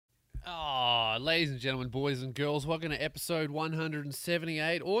Oh, ladies and gentlemen, boys and girls, welcome to episode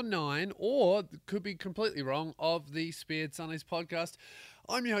 178 or 9, or could be completely wrong, of the Speared Sundays podcast.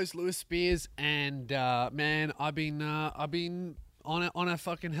 I'm your host, Lewis Spears, and man, I've been on a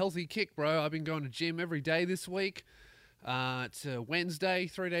fucking healthy kick, bro. I've been going to gym every day this week. It's a Wednesday,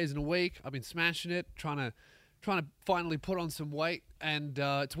 3 days in a week. I've been smashing it, trying to finally put on some weight, and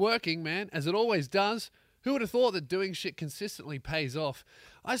it's working, man, as it always does. Who would have thought that doing shit consistently pays off?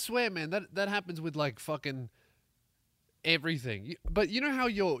 I swear, man, that happens with like fucking everything. But you know how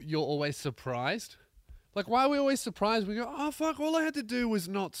you're always surprised? Like, why are we always surprised? We go, oh fuck, all I had to do was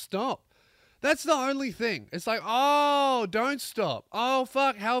not stop. That's the only thing. It's like, oh, don't stop. Oh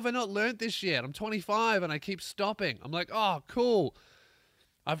fuck, how have I not learnt this yet? I'm 25 and I keep stopping. I'm like, oh cool.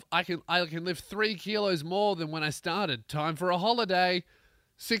 I can lift 3 kilos more than when I started. Time for a holiday.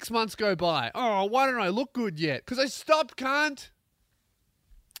 6 months go by. Oh, why don't I look good yet? Because I stopped, cunt.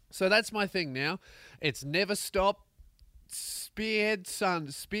 So that's my thing now. It's never stop speared,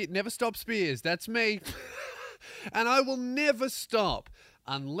 son. Never stop spears. That's me. And I will never stop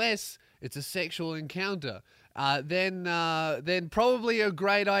unless it's a sexual encounter. Then probably a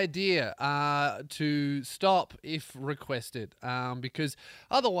great idea to stop if requested. Because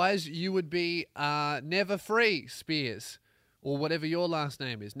otherwise you would be never free, Spears. Or whatever your last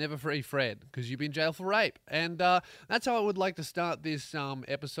name is, Never Free Fred, because you've been jailed for rape. And that's how I would like to start this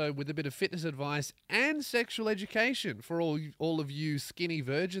episode, with a bit of fitness advice and sexual education for all of you skinny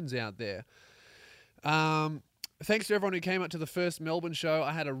virgins out there. Thanks to everyone who came up to the first Melbourne show.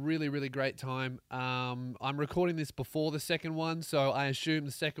 I had a really, really great time. I'm recording this before the second one, so I assume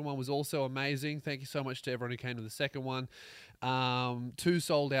the second one was also amazing. Thank you so much to everyone who came to the second one. 2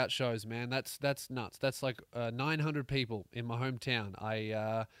 sold out shows, man. That's nuts. That's like 900 people in my hometown.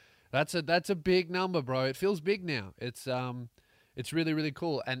 That's a big number, bro. It feels big now. It's really, really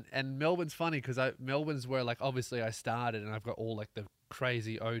cool. And Melbourne's funny because Melbourne's where, like, obviously I started, and I've got all like the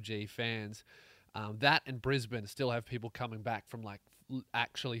crazy OG fans. That and Brisbane still have people coming back from like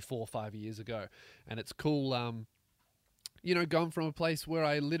actually 4 or 5 years ago, and it's cool. Going from a place where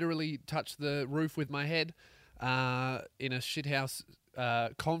I literally touched the roof with my head, in a shithouse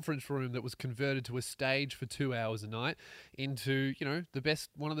conference room that was converted to a stage for 2 hours a night, into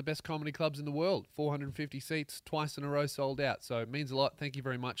one of the best comedy clubs in the world. 450 seats, twice in a row, sold out. So it means a lot. Thank you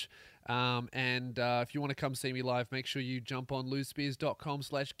very much. And if you want to come see me live, make sure you jump on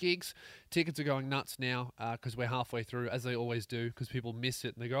losespears.com/gigs. Tickets are going nuts now because we're halfway through, as they always do, because people miss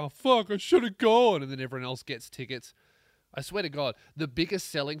it and they go, oh fuck, I should have gone, and then everyone else gets tickets. I swear to God, the biggest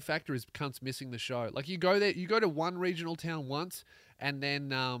selling factor is cunts missing the show. Like, you go there, you go to one regional town once, and then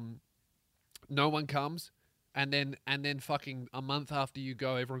no one comes, and then fucking a month after you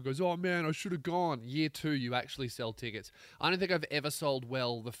go, everyone goes, oh man, I should have gone. Year 2, you actually sell tickets. I don't think I've ever sold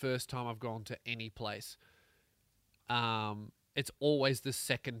well the first time I've gone to any place. It's always the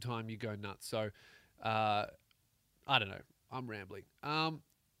second time you go nuts. So, I don't know. I'm rambling. I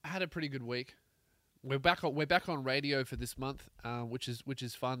had a pretty good week. We're back on radio for this month, which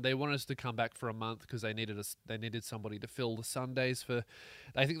is fun. They wanted us to come back for a month because they needed somebody to fill the Sundays for.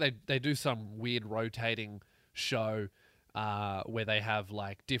 I think they do some weird rotating show where they have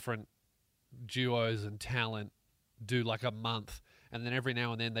like different duos and talent do like a month, and then every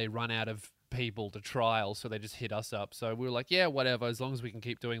now and then they run out of people to trial, so they just hit us up. So we were like, yeah, whatever, as long as we can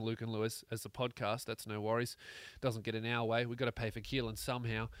keep doing Luke and Lewis as the podcast, that's no worries. Doesn't get in our way. We've got to pay for Keelan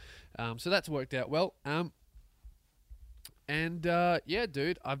somehow. So that's worked out well. Yeah,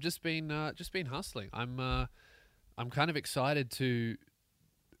 dude, I've just been hustling. I'm kind of excited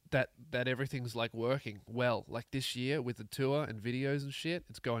that everything's like working well. Like this year with the tour and videos and shit,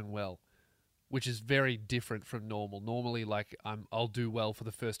 it's going well, which is very different from normal. Normally, like, I'll do well for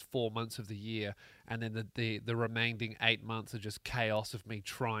the first 4 months of the year, and then the remaining 8 months are just chaos of me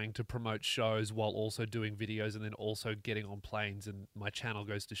trying to promote shows while also doing videos, and then also getting on planes, and my channel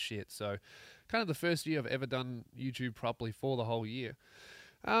goes to shit. So, kind of the first year I've ever done YouTube properly for the whole year.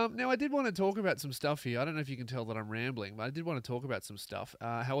 Now, I did want to talk about some stuff here. I don't know if you can tell that I'm rambling, but I did want to talk about some stuff.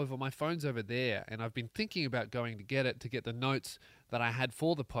 However, my phone's over there, and I've been thinking about going to get it to get the notes that I had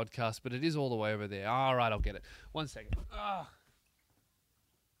for the podcast, but it is all the way over there. All right, I'll get it. 1 second.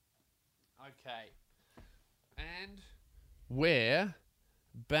 Okay. And we're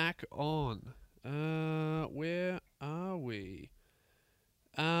back on. Where are we?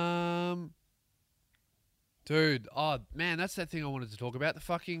 Dude, oh man, that's that thing I wanted to talk about. The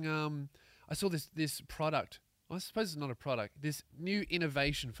fucking I saw this product. I suppose it's not a product. This new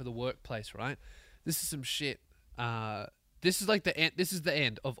innovation for the workplace, right? This is some shit. This is like the end. This is the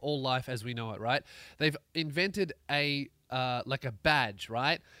end of all life as we know it, right? They've invented a like a badge,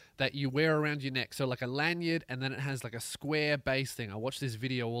 right, that you wear around your neck. So like a lanyard, and then it has like a square base thing. I watched this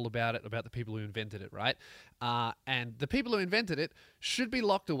video all about it, about the people who invented it, right? And the people who invented it should be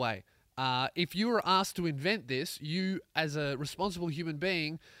locked away. If you were asked to invent this, you, as a responsible human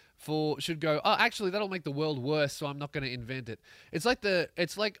being, should go, oh, actually, that'll make the world worse, so I'm not going to invent it. It's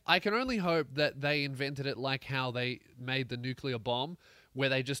like I can only hope that they invented it like how they made the nuclear bomb, where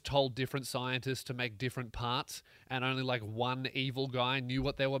they just told different scientists to make different parts, and only like one evil guy knew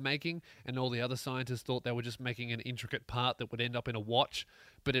what they were making, and all the other scientists thought they were just making an intricate part that would end up in a watch,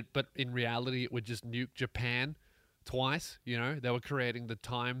 but in reality it would just nuke Japan twice. You know, they were creating the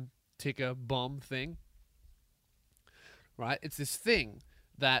time ticker bomb thing, right? It's this thing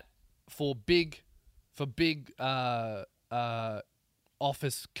that for big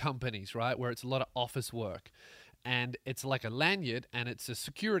office companies, right, where it's a lot of office work, and it's like a lanyard and it's a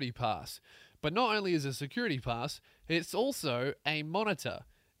security pass. But not only is it a security pass, it's also a monitor,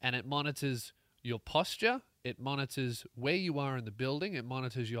 and it monitors your posture, it monitors where you are in the building, it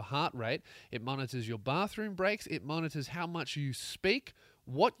monitors your heart rate, it monitors your bathroom breaks, it monitors how much you speak,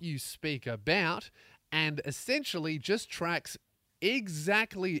 what you speak about, and essentially just tracks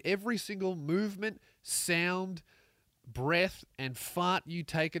exactly every single movement, sound, breath, and fart you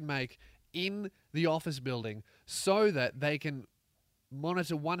take and make in the office building, so that they can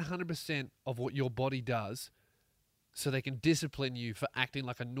monitor 100% of what your body does, so they can discipline you for acting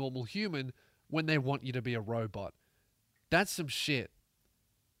like a normal human when they want you to be a robot. That's some shit.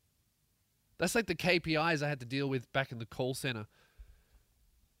 That's like the KPIs I had to deal with back in the call center,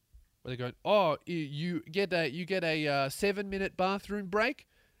 where they're going, oh, you get a 7-minute bathroom break,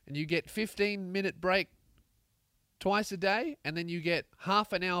 and you get 15-minute break twice a day, and then you get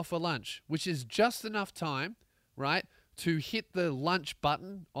half an hour for lunch, which is just enough time, right, to hit the lunch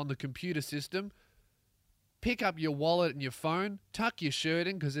button on the computer system, pick up your wallet and your phone, tuck your shirt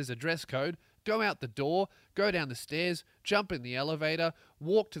in because there's a dress code, go out the door, go down the stairs, jump in the elevator,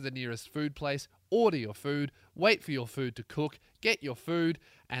 walk to the nearest food place, order your food, wait for your food to cook, get your food,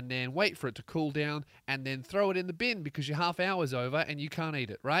 and then wait for it to cool down, and then throw it in the bin because your half hour's over and you can't eat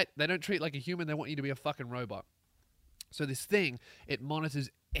it, right? They don't treat it like a human. They want you to be a fucking robot. So this thing, it monitors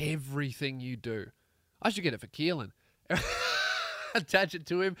everything you do. I should get it for Keelan. Attach it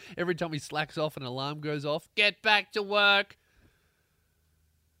to him. Every time he slacks off, an alarm goes off. Get back to work.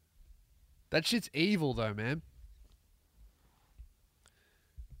 That shit's evil though, man.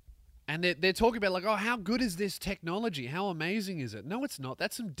 And they're talking about like, oh, how good is this technology? How amazing is it? No, it's not.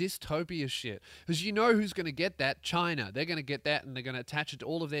 That's some dystopia shit. Because you know who's going to get that? China. They're going to get that, and they're going to attach it to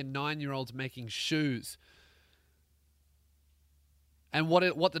all of their 9-year-olds making shoes. And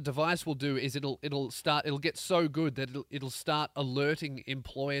what the device will do is it'll get so good that it'll start alerting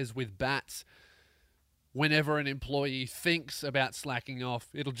employers with bats whenever an employee thinks about slacking off.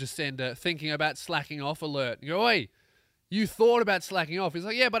 It'll just send a thinking about slacking off alert. You go, hey, you thought about slacking off. He's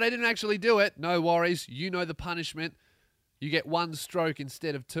like, yeah, but I didn't actually do it. No worries. You know the punishment. You get 1 stroke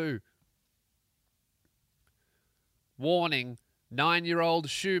instead of 2. Warning, 9-year-old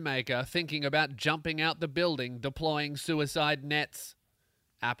shoemaker thinking about jumping out the building, deploying suicide nets.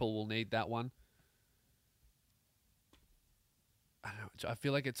 Apple will need that one. I don't know.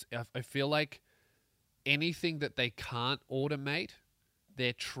 I feel like anything that they can't automate,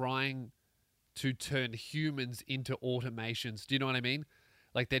 they're trying to turn humans into automations. Do you know what I mean?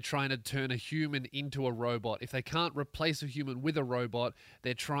 Like they're trying to turn a human into a robot. If they can't replace a human with a robot,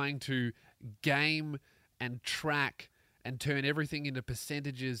 they're trying to game and track and turn everything into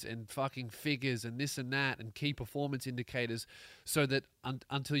percentages and fucking figures and this and that and key performance indicators, so that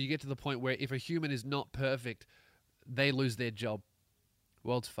until you get to the point where if a human is not perfect, they lose their job.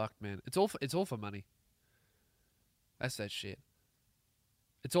 World's fucked, man. It's all for money. That's that shit.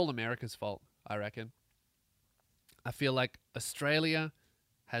 It's all America's fault, I reckon. I feel like Australia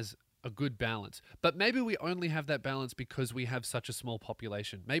has a good balance, but maybe we only have that balance because we have such a small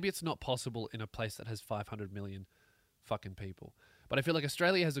population. Maybe it's not possible in a place that has 500 million fucking people. But I feel like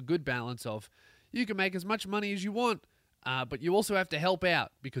Australia has a good balance of, you can make as much money as you want, but you also have to help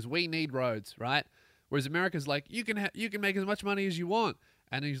out because we need roads, right? Whereas America's like, you can make as much money as you want.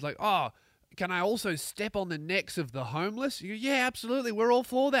 And he's like, oh, can I also step on the necks of the homeless? You go, yeah, absolutely. We're all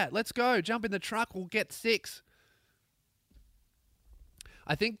for that. Let's go. Jump in the truck. We'll get 6.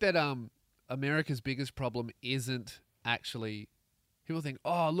 I think that America's biggest problem isn't actually... People think,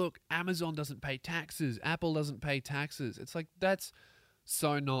 oh, look, Amazon doesn't pay taxes. Apple doesn't pay taxes. It's like, that's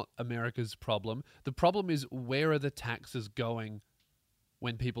so not America's problem. The problem is, where are the taxes going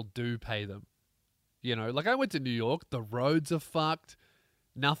when people do pay them? You know, like I went to New York, the roads are fucked.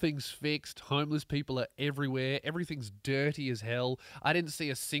 Nothing's fixed. Homeless people are everywhere. Everything's dirty as hell. I didn't see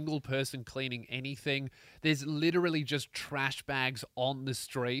a single person cleaning anything. There's literally just trash bags on the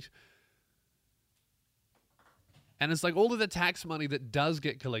street. And it's like all of the tax money that does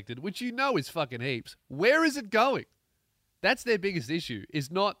get collected, which you know is fucking heaps, where is it going? That's their biggest issue,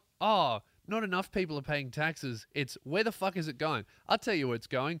 is not, not enough people are paying taxes. It's where the fuck is it going? I'll tell you where it's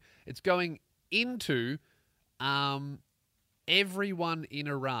going. It's going into everyone in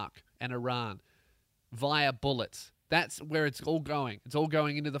Iraq and Iran via bullets. That's where it's all going. It's all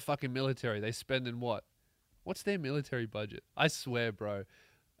going into the fucking military. They spend in what? What's their military budget? I swear, bro.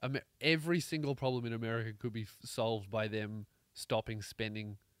 Every single problem in America could be solved by them stopping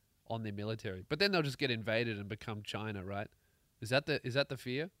spending on their military. But then they'll just get invaded and become China, right? Is that the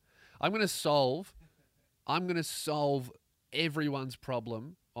fear? I'm gonna solve everyone's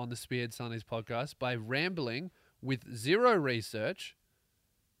problem on the Speared Sundays podcast by rambling with zero research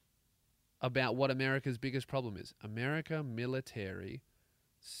about what America's biggest problem is. America military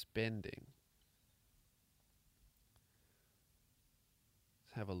spending.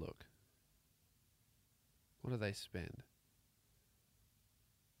 Let's have a look. What do they spend?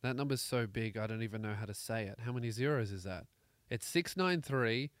 That number's so big, I don't even know how to say it. How many zeros is that? It's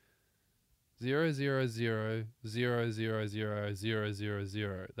 693 000 000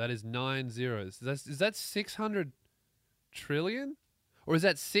 That is 9 zeros. Is that 600 trillion? Or is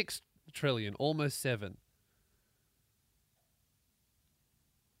that 6 trillion? Almost 7.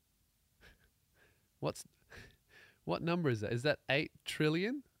 What number is that? Is that 8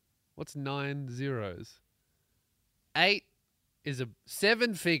 trillion? What's 9 zeros?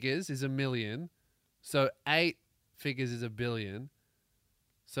 7 figures is a million. So 8 figures is a billion.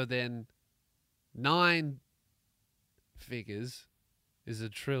 So then 9 figures is a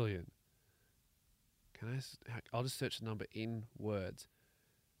trillion. I'll just search the number in words.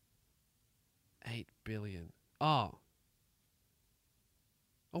 8 billion. Oh,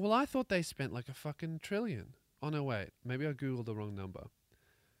 well, I thought they spent like a fucking trillion. Oh, no, wait. Maybe I Googled the wrong number.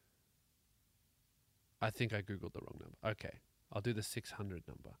 I think I Googled the wrong number. Okay. I'll do the 600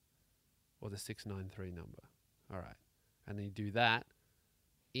 number. Or the 693 number. All right. And then you do that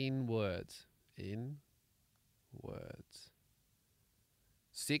in words. In words.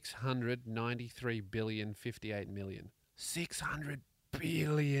 693 billion 58 million. $600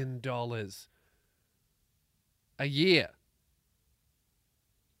 billion a year.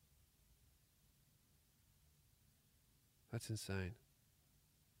 That's insane.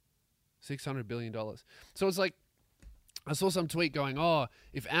 $600 billion. So it's like, I saw some tweet going,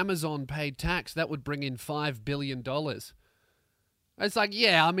 if Amazon paid tax, that would bring in $5 billion. It's like,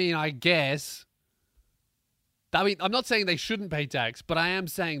 yeah, I mean, I guess. I mean, I'm not saying they shouldn't pay tax, but I am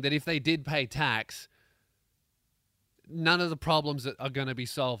saying that if they did pay tax, none of the problems that are going to be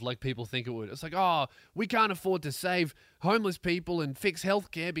solved like people think it would. It's like, we can't afford to save homeless people and fix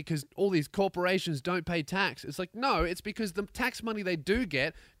healthcare because all these corporations don't pay tax. It's like, no, it's because the tax money they do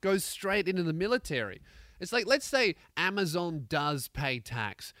get goes straight into the military. It's like, let's say Amazon does pay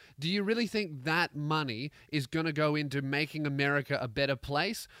tax. Do you really think that money is going to go into making America a better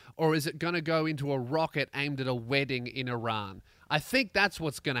place? Or is it going to go into a rocket aimed at a wedding in Iran? I think that's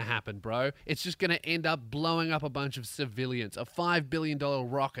what's going to happen, bro. It's just going to end up blowing up a bunch of civilians. A $5 billion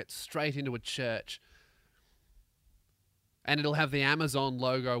rocket straight into a church. And it'll have the Amazon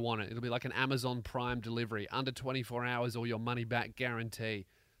logo on it. It'll be like an Amazon Prime delivery. Under 24 hours or your money back guarantee.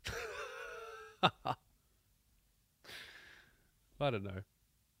 I don't know.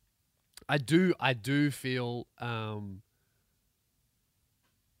 I do feel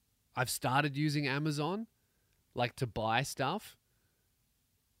I've started using Amazon like to buy stuff,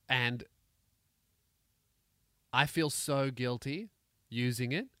 and I feel so guilty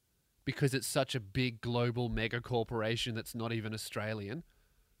using it because it's such a big global mega corporation that's not even Australian,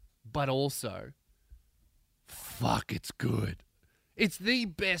 but also fuck, it's good. It's the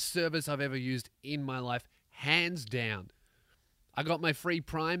best service I've ever used in my life, hands down. I got my free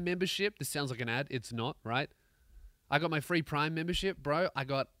Prime membership. This sounds like an ad. It's not, right? I got my free Prime membership, bro. I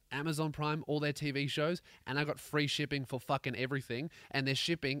got Amazon Prime, all their TV shows, and I got free shipping for fucking everything. And their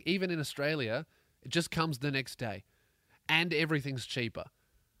shipping, even in Australia, it just comes the next day. And everything's cheaper.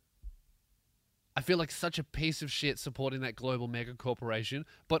 I feel like such a piece of shit supporting that global mega corporation,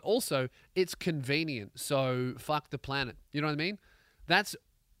 but also it's convenient. So fuck the planet. You know what I mean? That's,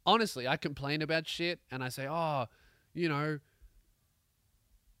 honestly, I complain about shit and I say,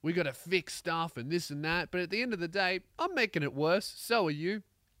 we got to fix stuff and this and that. But at the end of the day, I'm making it worse. So are you.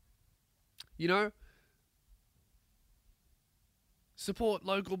 Support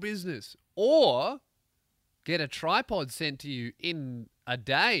local business. Or get a tripod sent to you in a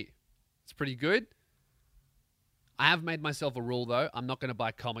day. It's pretty good. I have made myself a rule, though. I'm not going to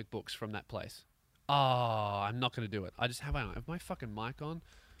buy comic books from that place. Oh, I'm not going to do it. I just have my fucking mic on?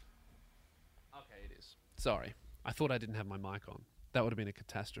 Okay, it is. Sorry. I thought I didn't have my mic on. That would have been a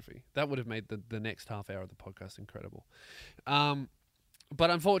catastrophe. That would have made the next half hour of the podcast incredible. But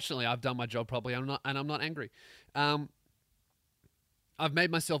unfortunately, I've done my job properly. I'm not angry. I've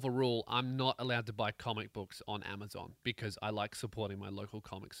made myself a rule. I'm not allowed to buy comic books on Amazon because I like supporting my local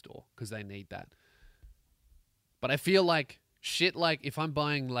comic store because they need that. But I feel like shit. Like if I'm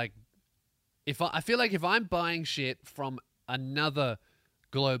buying I feel like if I'm buying shit from another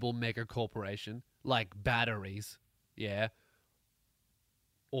global mega corporation like batteries, yeah.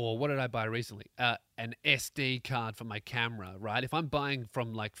 Or what did I buy recently? An SD card for my camera, right? If I'm buying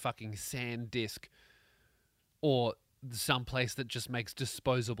from like fucking SanDisk or some place that just makes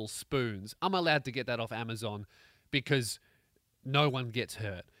disposable spoons, I'm allowed to get that off Amazon because no one gets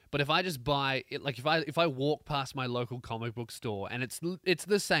hurt. But if I just buy it, like if I walk past my local comic book store and it's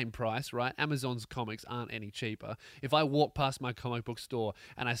the same price, right? Amazon's comics aren't any cheaper. If I walk past my comic book store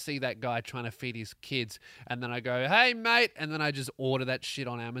and I see that guy trying to feed his kids and then I go, "Hey mate," and then I just order that shit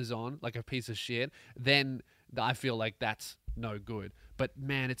on Amazon like a piece of shit, then I feel like that's no good. But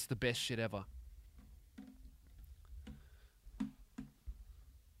man, it's the best shit ever.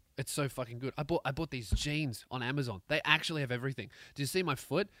 It's so fucking good. I bought these jeans on Amazon. They actually have everything. Do you see my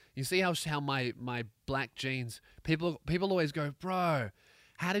foot? You see how my black jeans, people always go, "Bro,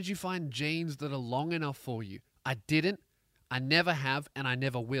 how did you find jeans that are long enough for you?" I didn't. I never have, and I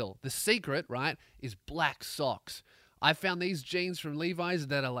never will. The secret, right, is black socks. I found these jeans from Levi's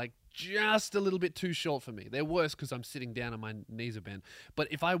that are like just a little bit too short for me. They're worse because I'm sitting down and my knees are bent. But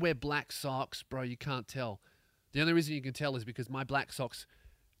if I wear black socks, bro, you can't tell. The only reason you can tell is because my black socks,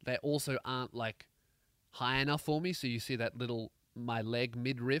 they also aren't like high enough for me. So you see that my leg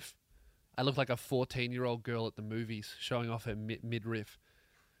midriff. I look like a 14-year-old girl at the movies showing off her midriff.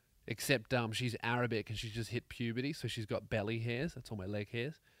 Except she's Arabic and she's just hit puberty. So she's got belly hairs. That's all my leg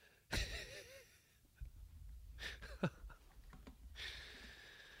hairs.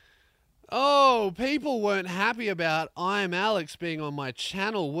 Oh, people weren't happy about I'm Alex being on my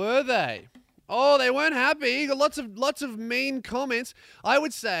channel, were they? Oh, they weren't happy. Lots of mean comments. I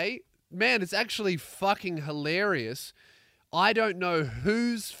would say, man, it's actually fucking hilarious. I don't know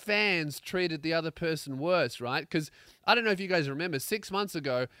whose fans treated the other person worse, right? Because I don't know if you guys remember, 6 months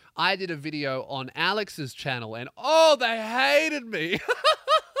ago, I did a video on Alex's channel and oh, they hated me.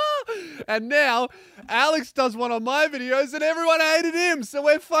 And now Alex does one on my videos and everyone hated him. So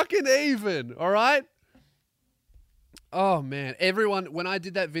we're fucking even, all right? Oh, man. Everyone, when I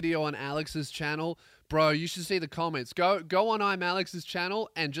did that video on Alex's channel, bro, you should see the comments. Go on I'm Alex's channel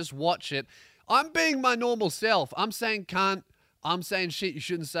and just watch it. I'm being my normal self. I'm saying cunt. I'm saying shit you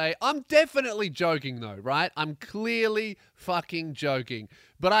shouldn't say. I'm definitely joking, though, right? I'm clearly fucking joking.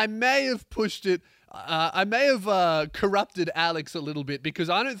 But I may have pushed it. I may have corrupted Alex a little bit because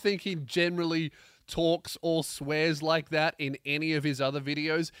I don't think he generally talks or swears like that in any of his other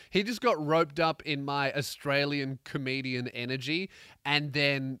videos. He just got roped up in my Australian comedian energy, and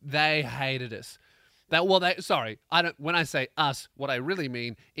then they hated us. When I say us, what I really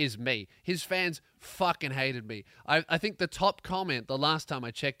mean is me. His fans fucking hated me. I think the top comment the last time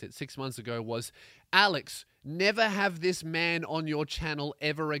I checked it 6 months ago was, "Alex, never have this man on your channel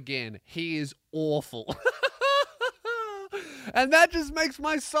ever again. He is awful." And that just makes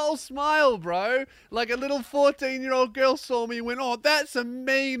my soul smile, bro. Like a little 14-year-old girl saw me and went, "Oh, that's a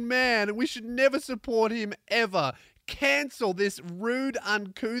mean man, and we should never support him ever. Cancel this rude,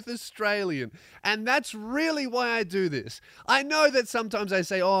 uncouth Australian." And that's really why I do this. I know that sometimes I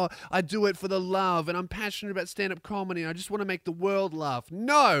say, "Oh, I do it for the love and I'm passionate about stand-up comedy and I just want to make the world laugh."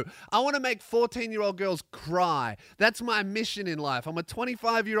 No, I want to make 14-year-old girls cry. That's my mission in life. I'm a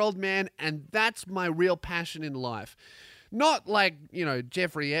 25-year-old man and that's my real passion in life. Not like,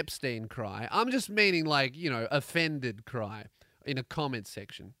 Jeffrey Epstein cry. I'm just meaning like, offended cry in a comment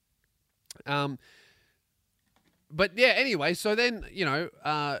section. But yeah, anyway, so then,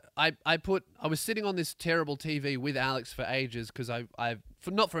 I was sitting on this terrible TV with Alex for ages because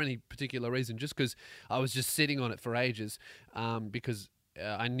not for any particular reason, just because I was just sitting on it for ages because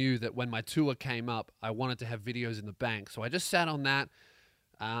I knew that when my tour came up, I wanted to have videos in the bank. So I just sat on that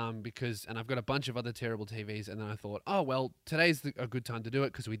and I've got a bunch of other terrible TVs. And then I thought, oh, well, today's a good time to do it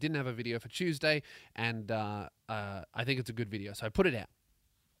because we didn't have a video for Tuesday. And I think it's a good video. So I put it out.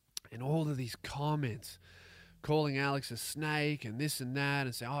 And all of these comments calling Alex a snake and this and that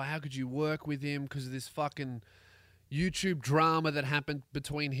and saying, "Oh, how could you work with him because of this fucking, YouTube drama that happened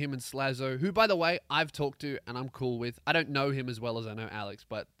between him and Slazzo, who, by the way, I've talked to and I'm cool with. I don't know him as well as I know Alex,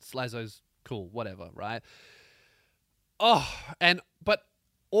 but Slazzo's cool, whatever, right? But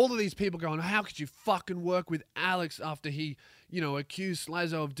all of these people going, how could you fucking work with Alex after he, accused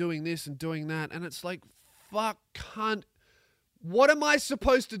Slazzo of doing this and doing that? And it's like, fuck, cunt. What am I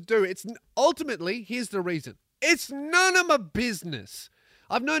supposed to do? Ultimately, here's the reason. It's none of my business.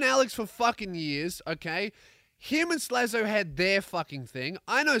 I've known Alex for fucking years, okay? Him and Slazzo had their fucking thing.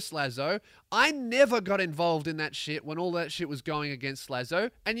 I know Slazzo. I never got involved in that shit when all that shit was going against Slazzo.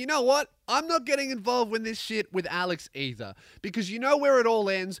 And you know what? I'm not getting involved with this shit with Alex either. Because you know where it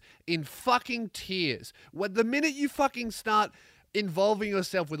all ends? In fucking tears. When the minute you fucking start involving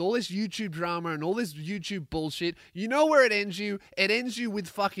yourself with all this YouTube drama and all this YouTube bullshit, you know where it ends you? It ends you with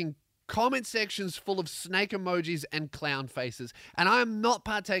fucking comment sections full of snake emojis and clown faces. And I am not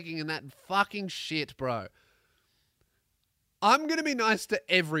partaking in that fucking shit, bro. I'm going to be nice to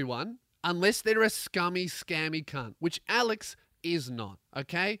everyone unless they're a scummy, scammy cunt, which Alex is not,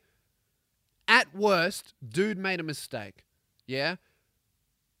 okay? At worst, dude made a mistake, yeah?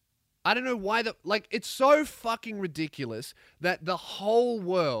 I don't know why it's so fucking ridiculous that the whole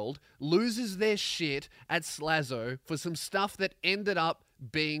world loses their shit at Slazzo for some stuff that ended up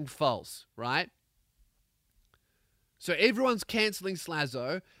being false, right? So everyone's canceling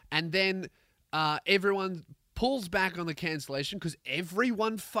Slazzo, and then everyone pulls back on the cancellation because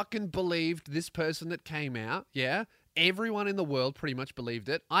everyone fucking believed this person that came out, yeah? Everyone in the world pretty much believed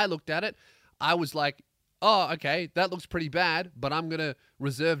it. I looked at it. I was like, oh, okay, that looks pretty bad, but I'm going to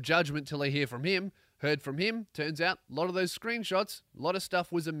reserve judgment till I hear from him. Heard from him. Turns out a lot of those screenshots, a lot of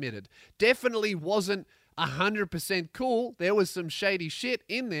stuff was omitted. Definitely wasn't 100% cool. There was some shady shit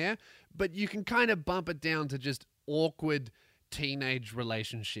in there, but you can kind of bump it down to just awkward teenage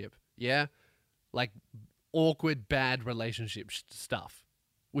relationship, yeah? Like awkward, bad relationship stuff,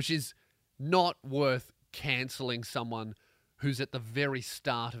 which is not worth cancelling someone who's at the very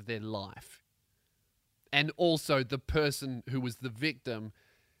start of their life. And also the person who was the victim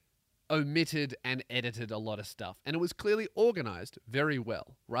omitted and edited a lot of stuff. And it was clearly organized very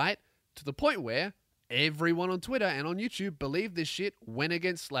well, right? To the point where everyone on Twitter and on YouTube believed this shit went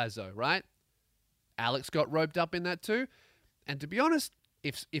against Slazzo, right? Alex got roped up in that too. And to be honest,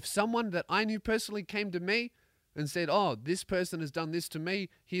 if someone that I knew personally came to me and said, oh, this person has done this to me,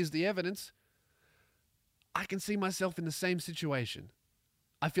 here's the evidence, I can see myself in the same situation.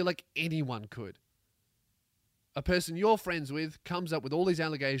 I feel like anyone could. A person you're friends with comes up with all these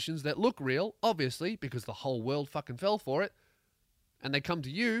allegations that look real, obviously, because the whole world fucking fell for it, and they come to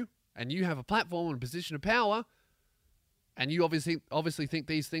you, and you have a platform and a position of power, and you obviously think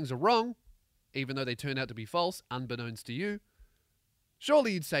these things are wrong, even though they turn out to be false, unbeknownst to you.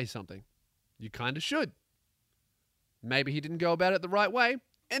 Surely you'd say something. You kind of should. Maybe he didn't go about it the right way.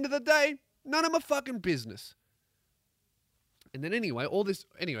 End of the day, none of my fucking business. And then anyway,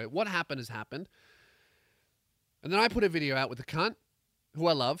 what happened has happened. And then I put a video out with a cunt who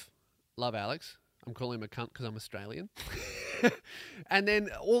I love. Love Alex. I'm calling him a cunt because I'm Australian. And then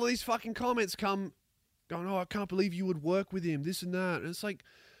all these fucking comments come going, oh, I can't believe you would work with him, this and that. And it's like,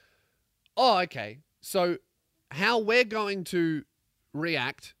 oh, okay. So how we're going to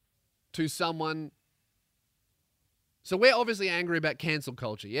react to someone. So we're obviously angry about cancel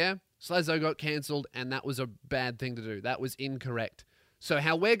culture, yeah? Slazzo got cancelled and that was a bad thing to do. That was incorrect. So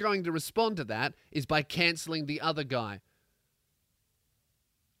how we're going to respond to that is by cancelling the other guy.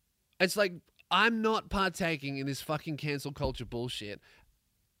 It's like, I'm not partaking in this fucking cancel culture bullshit.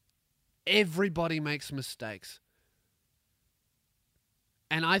 Everybody makes mistakes.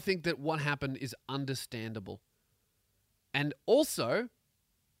 And I think that what happened is understandable. And also,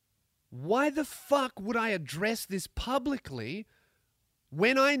 why the fuck would I address this publicly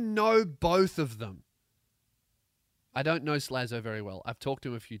when I know both of them? I don't know Slazzo very well. I've talked to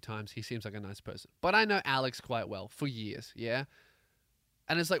him a few times. He seems like a nice person. But I know Alex quite well for years, yeah?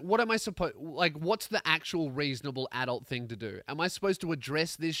 And it's like, what am I supposed... Like, what's the actual reasonable adult thing to do? Am I supposed to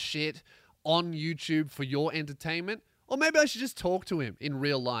address this shit on YouTube for your entertainment? Or maybe I should just talk to him in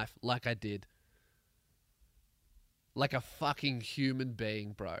real life like I did. Like a fucking human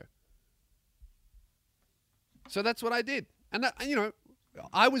being, bro. So that's what I did. And, that, you know,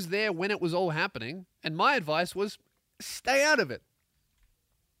 I was there when it was all happening. And my advice was, stay out of it.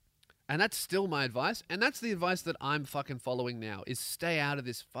 And that's still my advice. And that's the advice that I'm fucking following now, is stay out of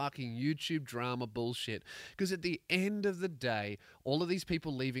this fucking YouTube drama bullshit. Because at the end of the day, all of these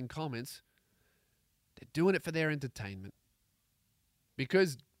people leaving comments, they're doing it for their entertainment.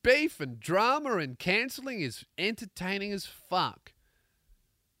 Because beef and drama and cancelling is entertaining as fuck.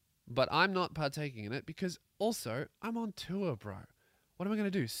 But I'm not partaking in it because also I'm on tour, bro. What am I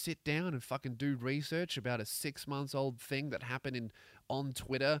going to do? Sit down and fucking do research about a 6 months old thing that happened on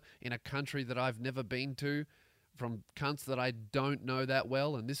Twitter in a country that I've never been to from cunts that I don't know that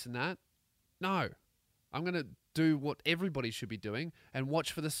well and this and that? No. I'm going to do what everybody should be doing and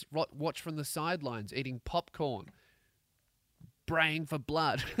watch from the sidelines, eating popcorn, braying for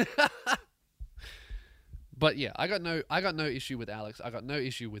blood. But yeah, I got no issue with Alex. I got no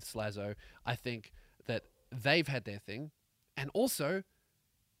issue with Slazzo. I think that they've had their thing. And also,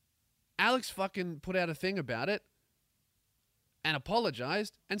 Alex fucking put out a thing about it and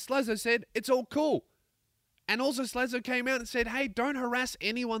apologized. And Slazzo said, it's all cool. And also Slazzo came out and said, hey, don't harass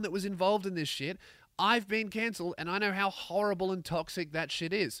anyone that was involved in this shit. I've been cancelled and I know how horrible and toxic that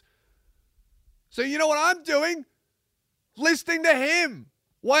shit is. So you know what I'm doing? Listening to him.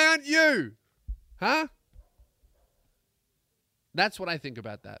 Why aren't you? Huh? That's what I think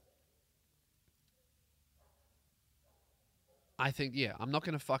about that. I think, yeah, I'm not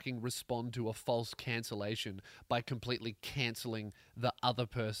going to fucking respond to a false cancellation by completely cancelling the other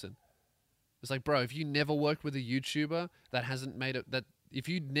person. It's like, bro, if you never worked with a YouTuber that hasn't made it, that if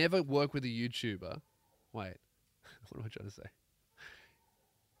you never work with a YouTuber, wait, what am I trying to say?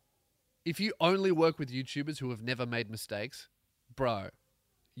 If you only work with YouTubers who have never made mistakes, bro,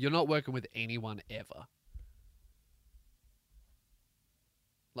 you're not working with anyone ever.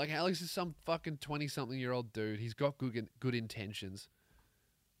 Like, Alex is some fucking 20-something-year-old dude. He's got good intentions.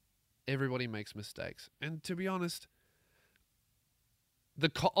 Everybody makes mistakes. And to be honest,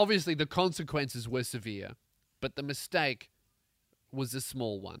 obviously the consequences were severe, but the mistake was a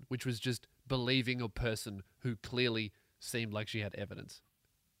small one, which was just believing a person who clearly seemed like she had evidence.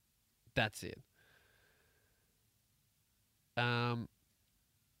 That's it.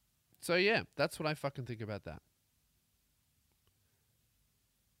 So yeah, that's what I fucking think about that.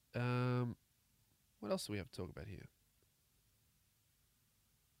 What else do we have to talk about here?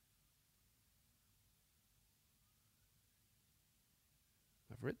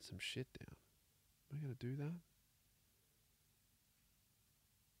 I've written some shit down. Am I going to do that?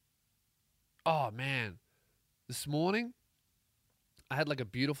 Oh, man. This morning, I had like a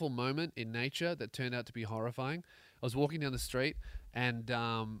beautiful moment in nature that turned out to be horrifying. I was walking down the street and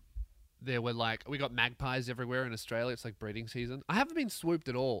there were like, we got magpies everywhere in Australia. It's like breeding season. I haven't been swooped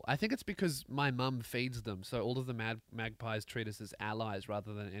at all. I think it's because my mum feeds them. So all of the magpies treat us as allies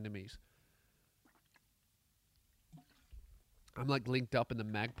rather than enemies. I'm like linked up in the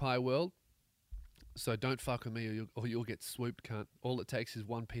magpie world. So don't fuck with me or you'll get swooped, cunt. All it takes is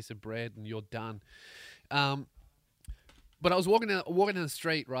one piece of bread and you're done. But I was walking down the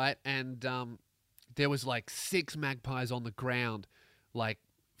street, right? And there was like 6 magpies on the ground, like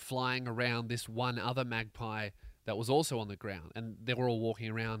flying around this one other magpie that was also on the ground. And they were all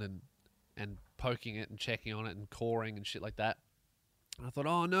walking around and poking it and checking on it and cawing and shit like that. And I thought,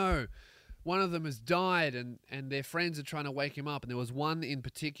 oh no, one of them has died and their friends are trying to wake him up. And there was one in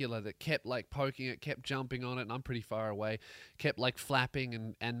particular that kept like poking it, kept jumping on it, and I'm pretty far away, kept like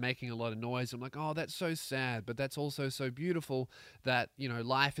flapping and making a lot of noise. I'm like, oh, that's so sad, but that's also so beautiful that, you know,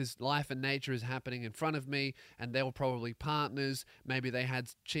 life and nature is happening in front of me, and they were probably partners. Maybe they had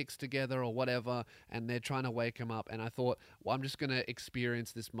chicks together or whatever, and they're trying to wake him up. And I thought, well, I'm just going to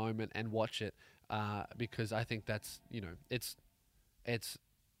experience this moment and watch it because I think that's, you know, it's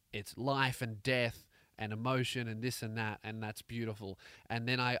life and death and emotion and this and that, and that's beautiful. And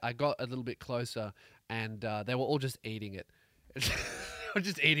then I got a little bit closer, and they were all just eating it.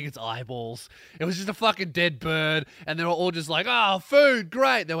 Just eating its eyeballs. It was just a fucking dead bird, and they were all just like, oh, food,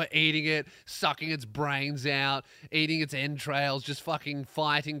 great. They were eating it, sucking its brains out, eating its entrails, just fucking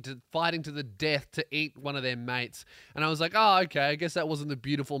fighting to the death to eat one of their mates. And I was like, oh, okay, I guess that wasn't the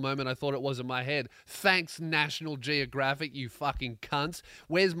beautiful moment I thought it was in my head. Thanks, National Geographic, you fucking cunts.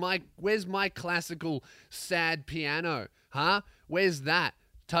 Where's my classical sad piano? Huh? Where's that?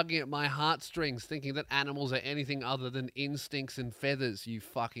 Tugging at my heartstrings, thinking that animals are anything other than instincts and feathers, you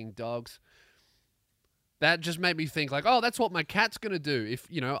fucking dogs. That just made me think like, oh, that's what my cat's going to do if,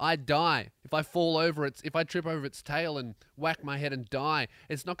 you know, I die. If I fall over if I trip over its tail and whack my head and die,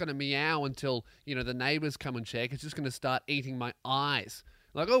 it's not going to meow until, you know, the neighbors come and check. It's just going to start eating my eyes.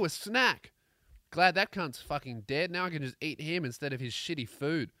 Like, oh, a snack. Glad that cunt's fucking dead. Now I can just eat him instead of his shitty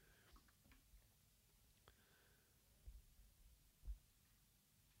food.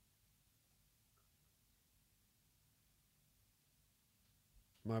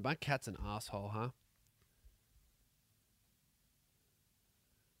 My cat's an asshole, huh?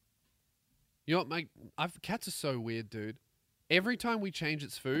 You know what, cats are so weird, dude. Every time we change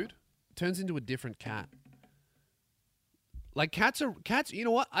its food, it turns into a different cat. Like cats, you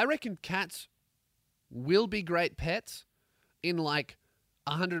know what? I reckon cats will be great pets in like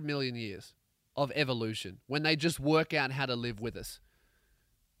 100 million years of evolution when they just work out how to live with us.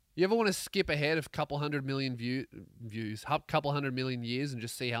 You ever want to skip ahead of a couple hundred million couple hundred million years and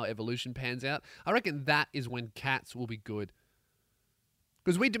just see how evolution pans out? I reckon that is when cats will be good.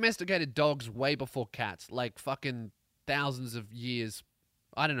 Because we domesticated dogs way before cats, like fucking thousands of years.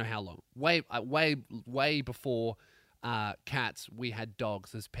 I don't know how long. Way before cats, we had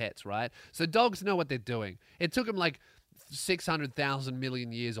dogs as pets, right? So dogs know what they're doing. It took them like 600,000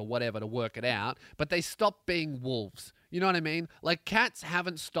 million years or whatever to work it out, but they stopped being wolves. You know what I mean? Like cats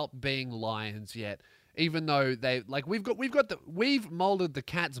haven't stopped being lions yet, even though we've molded the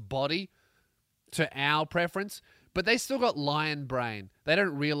cat's body to our preference, but they still got lion brain. They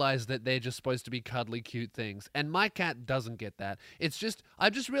don't realize that they're just supposed to be cuddly, cute things. And my cat doesn't get that. It's just,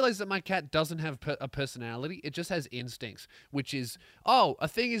 I've just realized that my cat doesn't have a personality. It just has instincts, which is, oh, a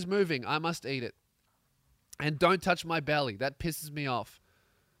thing is moving, I must eat it. And don't touch my belly. That pisses me off.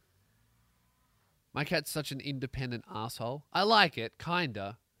 My cat's such an independent asshole. I like it,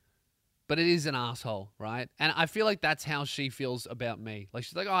 kinda. But it is an asshole, right? And I feel like that's how she feels about me. Like,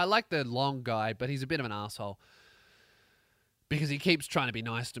 she's like, oh, I like the long guy, but he's a bit of an asshole. Because he keeps trying to be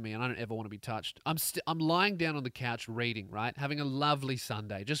nice to me, and I don't ever want to be touched. I'm lying down on the couch reading, right? Having a lovely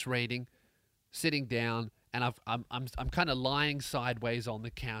Sunday, just reading, sitting down, and I'm kind of lying sideways on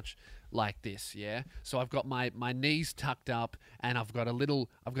the couch like this, yeah. So I've got my knees tucked up, and I've got a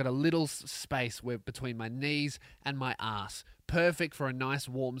little space between my knees and my ass. Perfect for a nice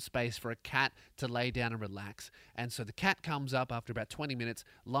warm space for a cat to lay down and relax. And so the cat comes up after about 20 minutes,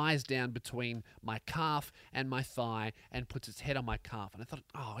 lies down between my calf and my thigh, and puts its head on my calf. And I thought,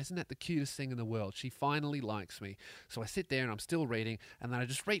 oh, isn't that the cutest thing in the world? She finally likes me. So I sit there and I'm still reading, and then I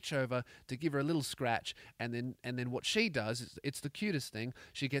just reach over to give her a little scratch, and then what she does is, it's the cutest thing.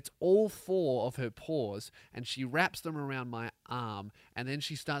 She gets all 4 of her paws and she wraps them around my arm, and then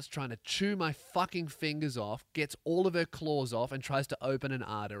she starts trying to chew my fucking fingers off, gets all of her claws off, and tries to open an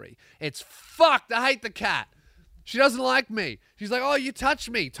artery. It's fucked. I hate the cat. She doesn't like me. She's like, oh, you touched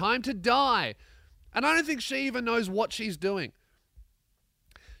me. Time to die. And I don't think she even knows what she's doing.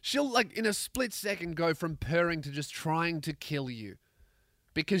 She'll, like, in a split second go from purring to just trying to kill you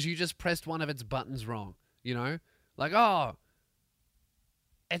because you just pressed one of its buttons wrong, you know? Like, oh.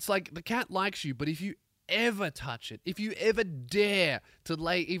 It's like the cat likes you, but if you ever touch it, if you ever dare to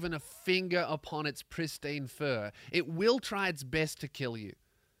lay even a finger upon its pristine fur, it will try its best to kill you.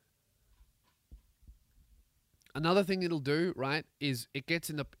 Another thing it'll do, right, is it gets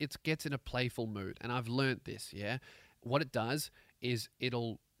in a playful mood, and I've learnt this, yeah? What it does is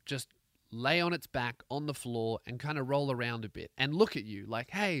it'll just lay on its back on the floor and kind of roll around a bit and look at you like,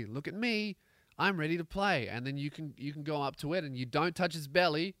 hey, look at me. I'm ready to play. And then you can go up to it, and you don't touch its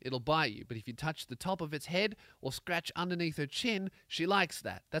belly, it'll bite you. But if you touch the top of its head or scratch underneath her chin, she likes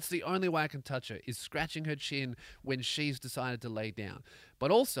that. That's the only way I can touch her, is scratching her chin when she's decided to lay down.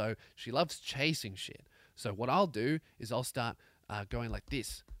 But also, she loves chasing shit. So what I'll do is I'll start going like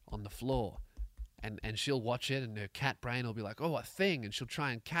this on the floor, and she'll watch it, and her cat brain will be like, oh, a thing, and she'll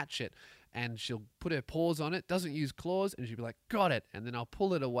try and catch it. And she'll put her paws on it, doesn't use claws, and she'll be like, got it. And then I'll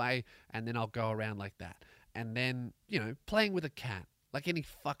pull it away, and then I'll go around like that. And then, you know, playing with a cat, like any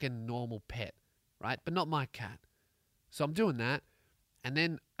fucking normal pet, right? But not my cat. So I'm doing that, and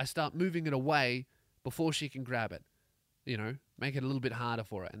then I start moving it away before she can grab it. You know, make it a little bit harder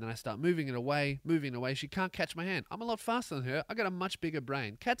for her. And then I start moving it away. She can't catch my hand. I'm a lot faster than her. I got a much bigger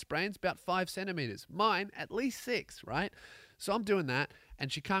brain. Cat's brain's about 5 centimeters. Mine, at least 6, right? So I'm doing that,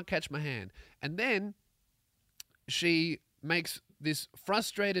 and she can't catch my hand. And then she makes this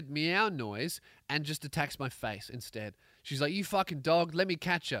frustrated meow noise and just attacks my face instead. She's like, you fucking dog, let me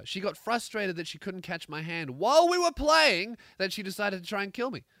catch her. She got frustrated that she couldn't catch my hand while we were playing, that she decided to try and kill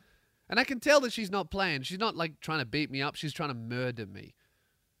me. And I can tell that she's not playing. She's not like trying to beat me up. She's trying to murder me.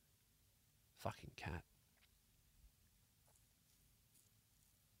 Fucking cat.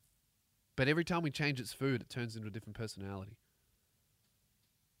 But every time we change its food, it turns into a different personality.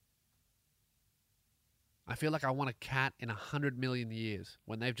 I feel like I want a cat in 100 million years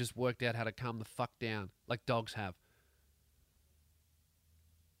when they've just worked out how to calm the fuck down, like dogs have.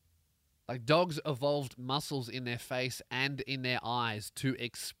 Like dogs evolved muscles in their face and in their eyes to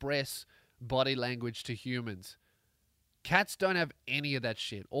express body language to humans. Cats don't have any of that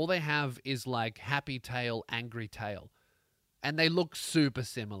shit. All they have is like happy tail, angry tail. And they look super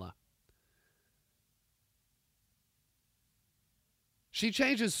similar. She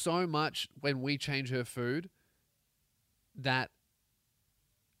changes so much when we change her food that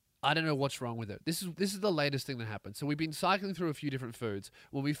I don't know what's wrong with her. This is the latest thing that happened. So we've been cycling through a few different foods.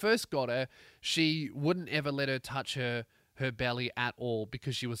 When we first got her, she wouldn't ever let her touch her belly at all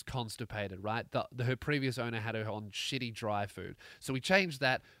because she was constipated, right? Her previous owner had her on shitty dry food. So we changed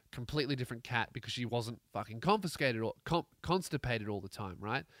that, completely different cat, because she wasn't fucking confiscated or constipated all the time,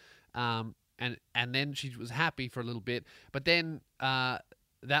 right? And then she was happy for a little bit, but then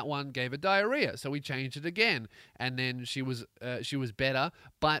that one gave her diarrhea, so we changed it again, and then she was better,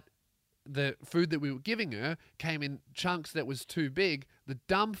 but the food that we were giving her came in chunks that was too big. The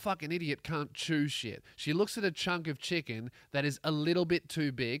dumb fucking idiot can't chew shit. She looks at a chunk of chicken that is a little bit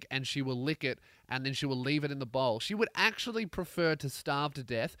too big and she will lick it and then she will leave it in the bowl. She would actually prefer to starve to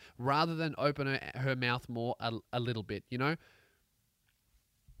death rather than open her mouth more a little bit, you know?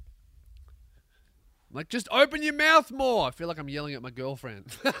 Like, just open your mouth more. I feel like I'm yelling at my girlfriend.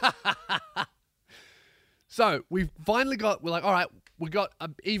 So we've finally we're like, all right, we got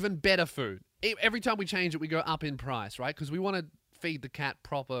even better food. Every time we change it, we go up in price, right? Because we want to feed the cat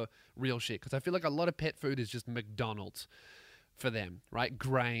proper real shit. Because I feel like a lot of pet food is just McDonald's for them, right?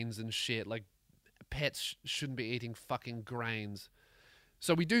 Grains and shit. Like, pets shouldn't be eating fucking grains.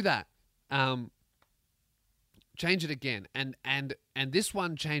 So we do that. Change it again, and this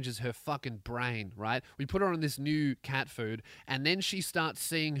one changes her fucking brain, right? We put her on this new cat food, and then she starts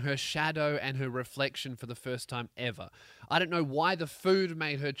seeing her shadow and her reflection for the first time ever. I don't know why the food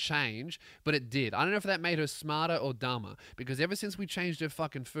made her change, but it did. I don't know if that made her smarter or dumber, because ever since we changed her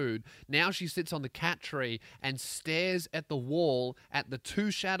fucking food, now she sits on the cat tree and stares at the wall at the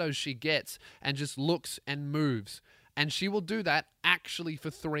two shadows she gets and just looks and moves. And she will do that actually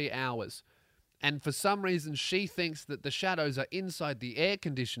for 3 hours. And for some reason, she thinks that the shadows are inside the air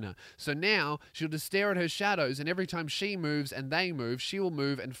conditioner. So now she'll just stare at her shadows, and every time she moves and they move, she will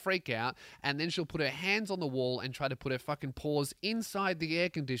move and freak out. And then she'll put her hands on the wall and try to put her fucking paws inside the air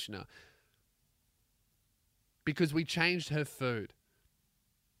conditioner. Because we changed her food.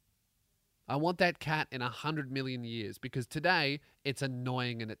 I want that cat in 100 million years, because today it's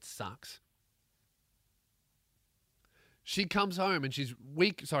annoying and it sucks. She comes home and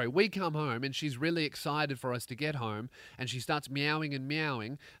we come home and she's really excited for us to get home, and she starts meowing and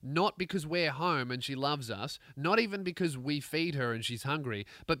meowing, not because we're home and she loves us, not even because we feed her and she's hungry,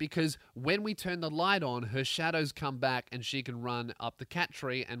 but because when we turn the light on, her shadows come back and she can run up the cat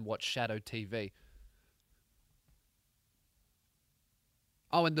tree and watch shadow TV.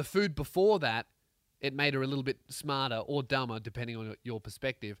 Oh, and the food before that, it made her a little bit smarter or dumber, depending on your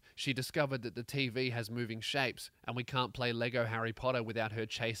perspective. She discovered that the TV has moving shapes, and we can't play Lego Harry Potter without her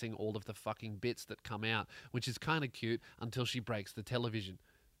chasing all of the fucking bits that come out, which is kind of cute until she breaks the television.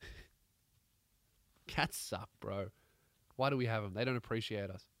 Cats suck, bro. Why do we have them? They don't appreciate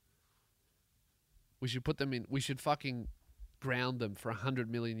us. We should put them in... We should fucking ground them for 100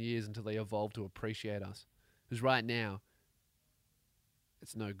 million years until they evolve to appreciate us. Because right now,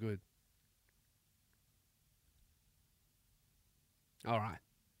 it's no good. All right.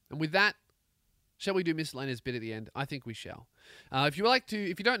 And with that, shall we do miscellaneous bit at the end? I think we shall. If you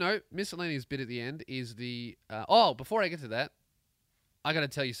don't know, miscellaneous bit at the end is the... before I get to that, I got to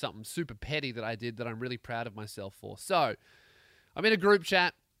tell you something super petty that I did that I'm really proud of myself for. So, I'm in a group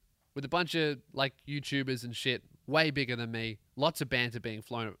chat with a bunch of, like, YouTubers and shit, way bigger than me. Lots of banter being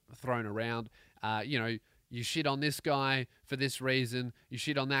thrown around. You shit on this guy for this reason. You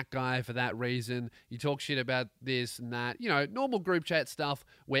shit on that guy for that reason. You talk shit about this and that. Normal group chat stuff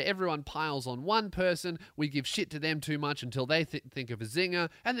where everyone piles on one person. We give shit to them too much until they think of a zinger.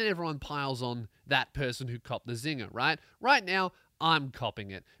 And then everyone piles on that person who copped the zinger, right? Right now, I'm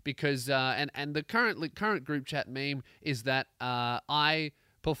copping it because, and the current group chat meme is that I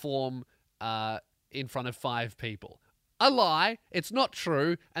perform in front of 5 people. A lie. It's not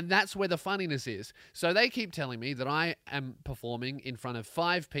true, and that's where the funniness is. So they keep telling me that I am performing in front of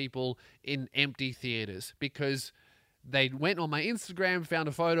 5 people in empty theaters because they went on my Instagram, found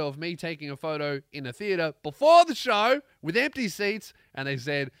a photo of me taking a photo in a theater before the show with empty seats, and they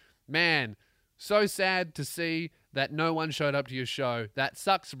said, "Man, so sad to see that no one showed up to your show. That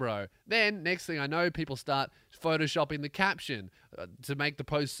sucks, bro." Then, next thing I know, people start photoshopping the caption to make the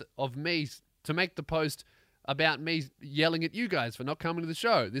post about me yelling at you guys for not coming to the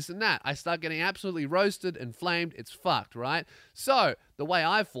show, this and that. I start getting absolutely roasted and flamed. It's fucked, right? So the way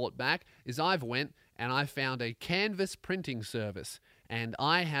I've fought back is I've went and I found a canvas printing service, and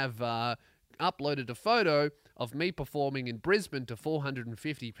I have uploaded a photo of me performing in Brisbane to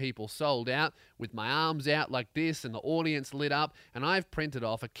 450 people sold out with my arms out like this and the audience lit up, and I've printed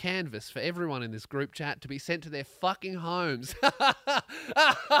off a canvas for everyone in this group chat to be sent to their fucking homes.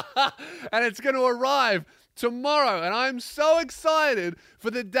 And it's going to arrive tomorrow, and I'm so excited for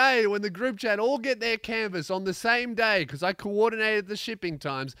the day when the group chat all get their canvas on the same day because I coordinated the shipping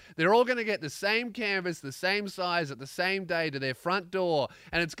times. They're all going to get the same canvas, the same size at the same day to their front door,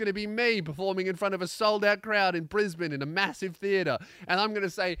 and it's going to be me performing in front of a sold-out crowd in Brisbane in a massive theatre, and I'm going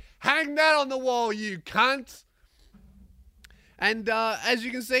to say, hang that on the wall, you cunt! And as you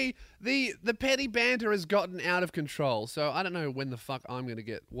can see, the petty banter has gotten out of control. So I don't know when the fuck I'm going to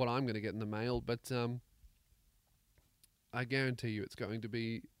get what I'm going to get in the mail, but I guarantee you it's going to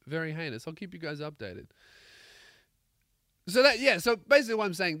be very heinous. I'll keep you guys updated. So so basically what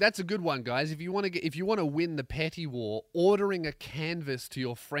I'm saying, that's a good one, guys. If you want to win the petty war, ordering a canvas to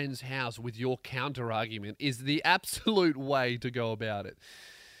your friend's house with your counter argument is the absolute way to go about it.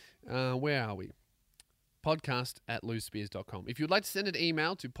 Where are we? podcast@loosespears.com. If you'd like to send an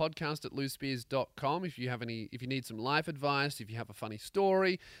email to podcast@loosespears.com, if you need some life advice, if you have a funny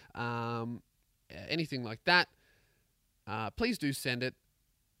story, anything like that, please do send it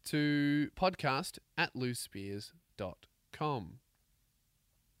to podcast@loosespears.com.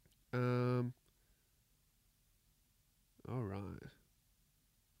 All right.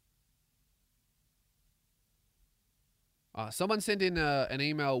 Someone sent in an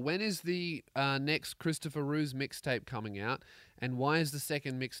email. When is the next Christopher Ruse mixtape coming out? And why is the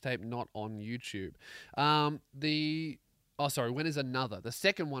second mixtape not on YouTube? When is another? The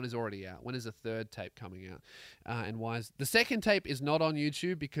second one is already out. When is the third tape coming out? And why is... The second tape is not on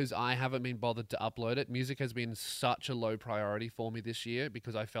YouTube because I haven't been bothered to upload it. Music has been such a low priority for me this year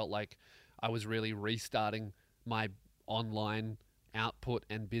because I felt like I was really restarting my online output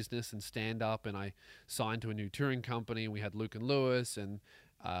and business and stand-up, and I signed to a new touring company. We had Luke and Lewis, and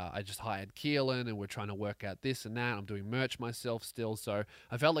I just hired Keelan, and we're trying to work out this and that. I'm doing merch myself still, so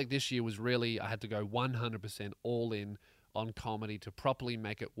I felt like this year was really, I had to go 100% all in on comedy to properly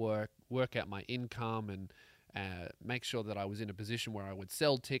make it work out my income, and make sure that I was in a position where I would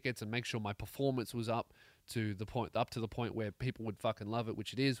sell tickets and make sure my performance was up to the point where people would fucking love it,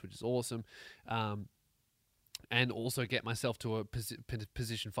 which is awesome. And also get myself to a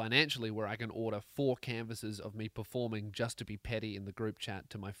position financially where I can order 4 canvases of me performing just to be petty in the group chat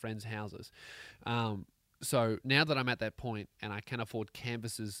to my friends' houses. So now that I'm at that point and I can afford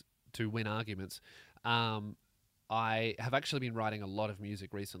canvases to win arguments, I have actually been writing a lot of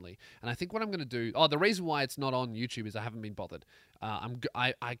music recently. And I think what I'm going to do... the reason why it's not on YouTube is I haven't been bothered.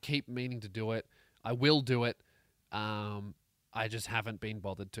 I keep meaning to do it. I will do it. I just haven't been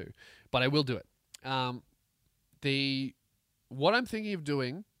bothered to. But I will do it. What I'm thinking of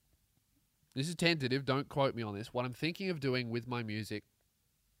doing, this is tentative, don't quote me on this. What I'm thinking of doing with my music,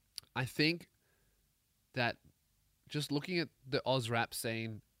 I think that just looking at the Oz rap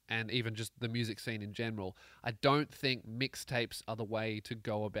scene and even just the music scene in general, I don't think mixtapes are the way to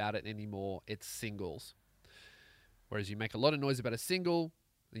go about it anymore. It's singles. Whereas you make a lot of noise about a single,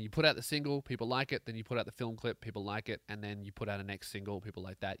 then you put out the single, people like it, then you put out the film clip, people like it, and then you put out a next single, people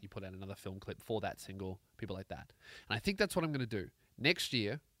like that, you put out another film clip for that single, people like that. And I think that's what I'm going to do. Next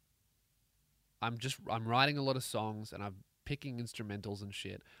year, I'm writing a lot of songs and I'm picking instrumentals and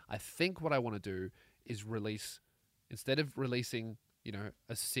shit. I think what I want to do is instead of releasing, a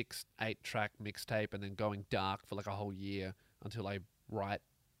 6-8 track mixtape and then going dark for like a whole year until I write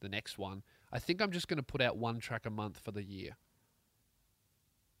the next one, I think I'm just going to put out 1 track a month for the year.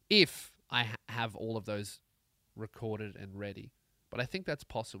 If I have all of those recorded and ready. But I think that's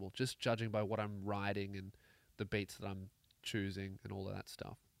possible, just judging by what I'm writing and the beats that I'm choosing and all of that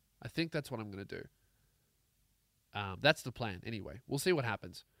stuff. I think that's what I'm going to do. That's the plan, anyway. We'll see what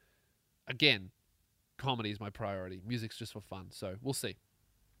happens. Again, comedy is my priority. Music's just for fun, so we'll see.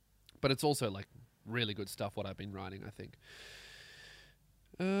 But it's also, like, really good stuff, what I've been writing, I think.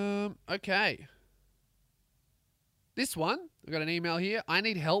 Okay. This one, I got an email here. I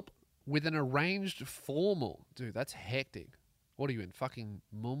need help with an arranged formal. Dude, that's hectic. What are you in, fucking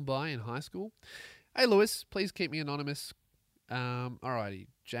Mumbai in high school? Hey, Lewis, please keep me anonymous. Alrighty,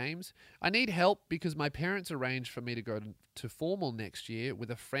 James. I need help because my parents arranged for me to go to formal next year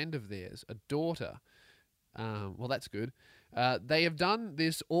with a friend of theirs, a daughter. Well, that's good. They have done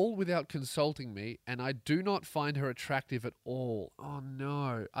this all without consulting me, and I do not find her attractive at all. Oh,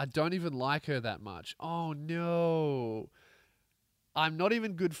 no. I don't even like her that much. Oh, no. I'm not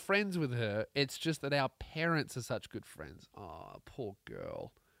even good friends with her. It's just that our parents are such good friends. Oh, poor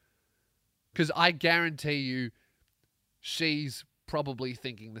girl. Because I guarantee you she's probably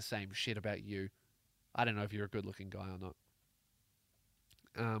thinking the same shit about you. I don't know if you're a good-looking guy or not.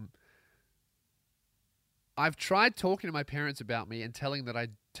 I've tried talking to my parents about me and telling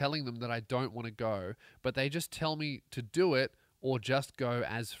them that I don't want to go, but they just tell me to do it or just go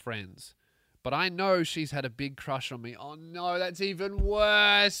as friends. but I know she's had a big crush on me. Oh no, that's even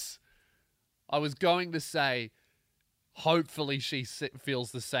worse. I was going to say, hopefully she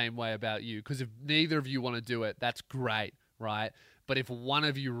feels the same way about you, because if neither of you want to do it, that's great, right? But if one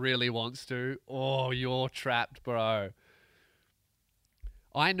of you really wants to, oh, you're trapped, bro.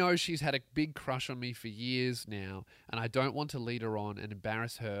 I know she's had a big crush on me for years now, and I don't want to lead her on and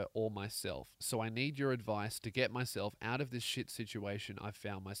embarrass her or myself. So I need your advice to get myself out of this shit situation I've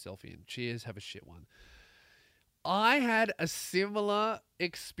found myself in. Cheers, have a shit one. I had a similar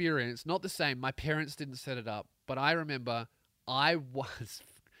experience, not the same. My parents didn't set it up, but I remember it's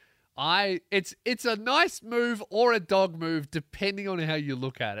a nice move or a dog move depending on how you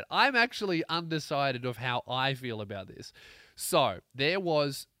look at it. I'm actually undecided of how I feel about this. So there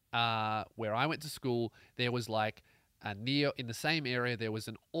was where I went to school, there was like in the same area, there was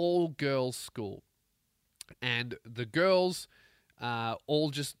an all-girls school, and the girls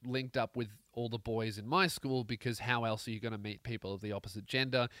all just linked up with all the boys in my school, because how else are you going to meet people of the opposite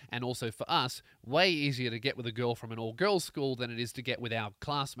gender? And also for us, way easier to get with a girl from an all-girls school than it is to get with our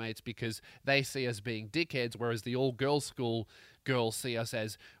classmates, because they see us being dickheads, whereas the all-girls school girls see us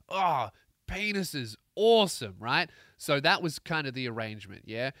as, oh, penises, awesome, right? So that was kind of the arrangement,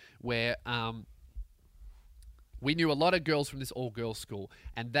 yeah, where we knew a lot of girls from this all-girls school,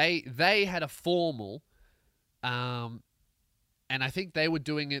 and they had a formal, and I think they were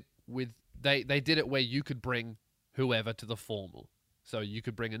doing it with, they did it where you could bring whoever to the formal. So you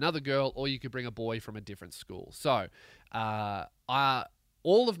could bring another girl, or you could bring a boy from a different school. So all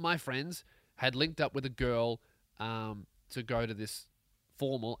of my friends had linked up with a girl to go to this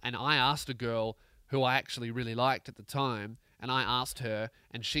formal, and I asked a girl who I actually really liked at the time, and I asked her,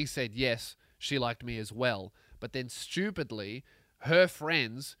 and she said yes, she liked me as well. But then stupidly, her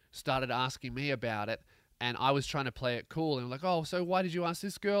friends started asking me about it, and I was trying to play it cool, and like, oh, so why did you ask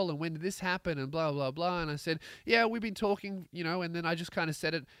this girl, and when did this happen, and blah, blah, blah. And I said, yeah, we've been talking, you know, and then I just kind of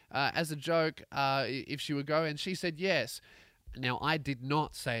said it as a joke, if she would go, and she said yes. Now, I did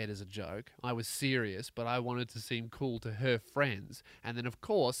not say it as a joke. I was serious, but I wanted to seem cool to her friends. And then, of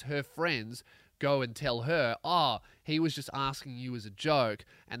course, her friends go and tell her, oh, he was just asking you as a joke.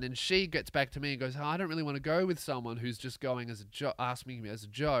 And then she gets back to me and goes, oh, I don't really want to go with someone who's just going as asking me as a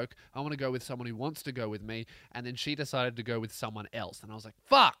joke. I want to go with someone who wants to go with me. And then she decided to go with someone else. And I was like,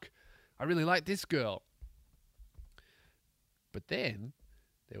 fuck, I really like this girl. But then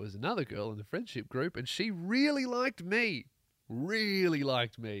there was another girl in the friendship group, and she really liked me. Really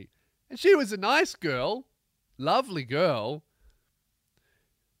liked me. And she was a nice girl. Lovely girl.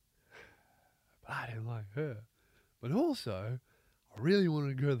 But I didn't like her. But also, I really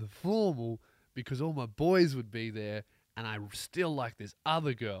wanted to go to the formal because all my boys would be there, and I still like this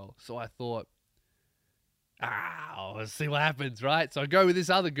other girl. So I thought, let's see what happens, right? So I go with this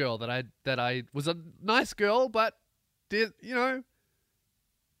other girl that I was a nice girl, but didn't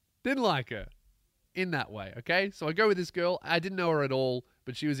like her in that way, okay? So I go with this girl. I didn't know her at all,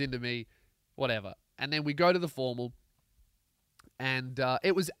 but she was into me, whatever. And then we go to the formal, and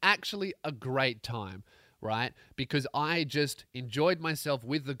it was actually a great time, right? Because I just enjoyed myself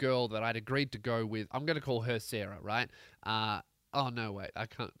with the girl that I'd agreed to go with. I'm going to call her Sarah, right? Oh, no, wait. I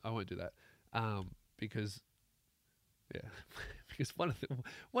won't do that. Because one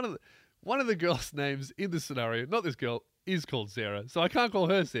of the girls' names in the scenario, not this girl, is called Sarah. So I can't call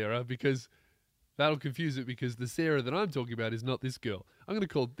her Sarah because that'll confuse it, because the Sarah that I'm talking about is not this girl. I'm going to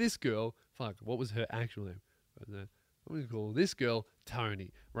call this girl, what was her actual name? I'm going to call this girl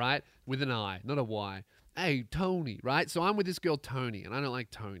Tony, right? With an I, not a Y. Hey, Tony, right? So I'm with this girl Tony, and I don't like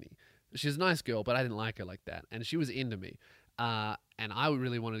Tony. She's a nice girl, but I didn't like her like that. And she was into me. And I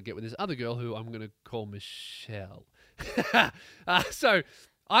really wanted to get with this other girl who I'm going to call Michelle. So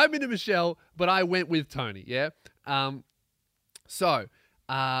I'm into Michelle, but I went with Tony, yeah? I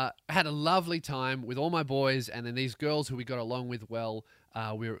had a lovely time with all my boys, and then these girls who we got along with well.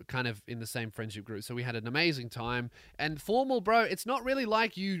 We were kind of in the same friendship group, so we had an amazing time. And formal, bro, it's not really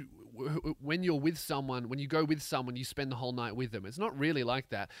like when you're with someone, when you go with someone, you spend the whole night with them. It's not really like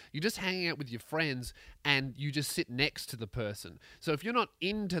that. You're just hanging out with your friends, and you just sit next to the person. So if you're not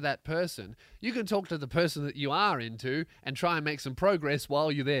into that person, you can talk to the person that you are into and try and make some progress while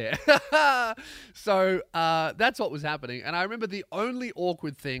you're there. So that's what was happening. And I remember the only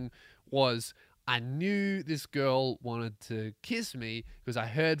awkward thing was I knew this girl wanted to kiss me because I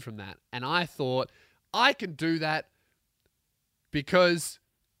heard from that. And I thought, I can do that because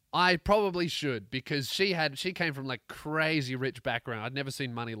I probably should, because she came from like crazy rich background. I'd never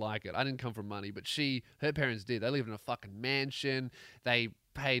seen money like it. I didn't come from money, but her parents did. They lived in a fucking mansion. They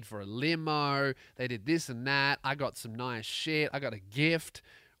paid for a limo. They did this and that. I got some nice shit. I got a gift.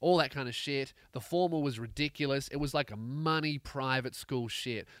 all that kind of shit. The formal was ridiculous. It was like a money private school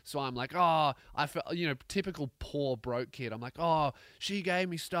shit. So I'm like, oh, I felt, typical poor broke kid. I'm like, oh, she gave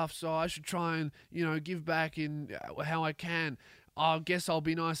me stuff, so I should try and, give back in how I can. I guess I'll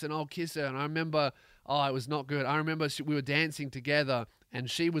be nice and I'll kiss her. And I remember, it was not good. I remember we were dancing together and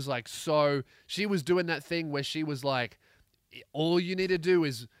she was like, she was doing that thing where she was like, all you need to do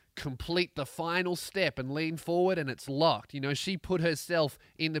is complete the final step and lean forward and it's locked. She put herself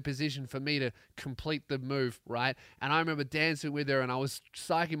in the position for me to complete the move, right? And I remember dancing with her and I was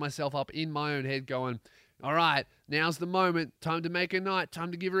psyching myself up in my own head going, all right, now's the moment. Time to make her night.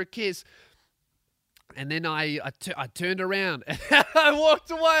 Time to give her a kiss. And then I turned around and I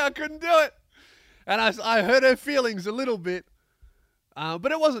walked away. I couldn't do it. And I hurt her feelings a little bit.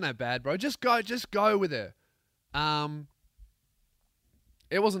 But it wasn't that bad, bro. Just go with her.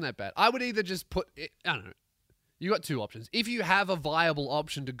 It wasn't that bad. I would either just I don't know. You got two options. If you have a viable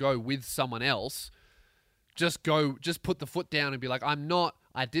option to go with someone else, just put the foot down and be like,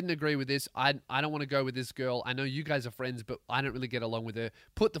 I didn't agree with this. I don't want to go with this girl. I know you guys are friends, but I don't really get along with her.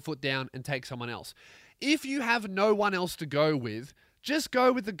 Put the foot down and take someone else. If you have no one else to go with, just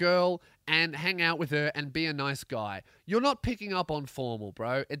go with the girl and hang out with her and be a nice guy. You're not picking up on formal,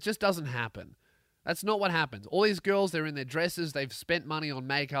 bro. It just doesn't happen. That's not what happens. All these girls, they're in their dresses, they've spent money on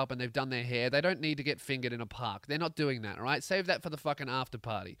makeup, and they've done their hair. They don't need to get fingered in a park. They're not doing that, all right? Save that for the fucking after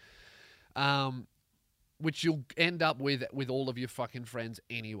party, which you'll end up with all of your fucking friends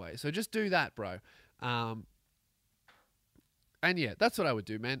anyway. So just do that, bro. And yeah, that's what I would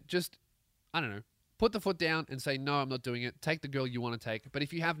do, man. Just, I don't know, put the foot down and say, no, I'm not doing it. Take the girl you want to take. But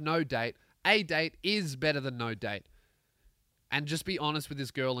if you have no date, a date is better than no date. And just be honest with this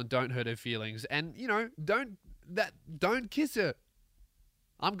girl and don't hurt her feelings. And, don't kiss her.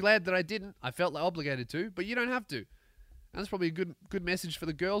 I'm glad that I didn't. I felt obligated to, but you don't have to. And that's probably a good message for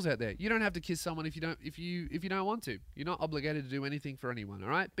the girls out there. You don't have to kiss someone if you don't want to. You're not obligated to do anything for anyone, all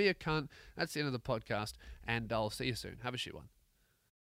right? Be a cunt. That's the end of the podcast, and I'll see you soon. Have a shit one.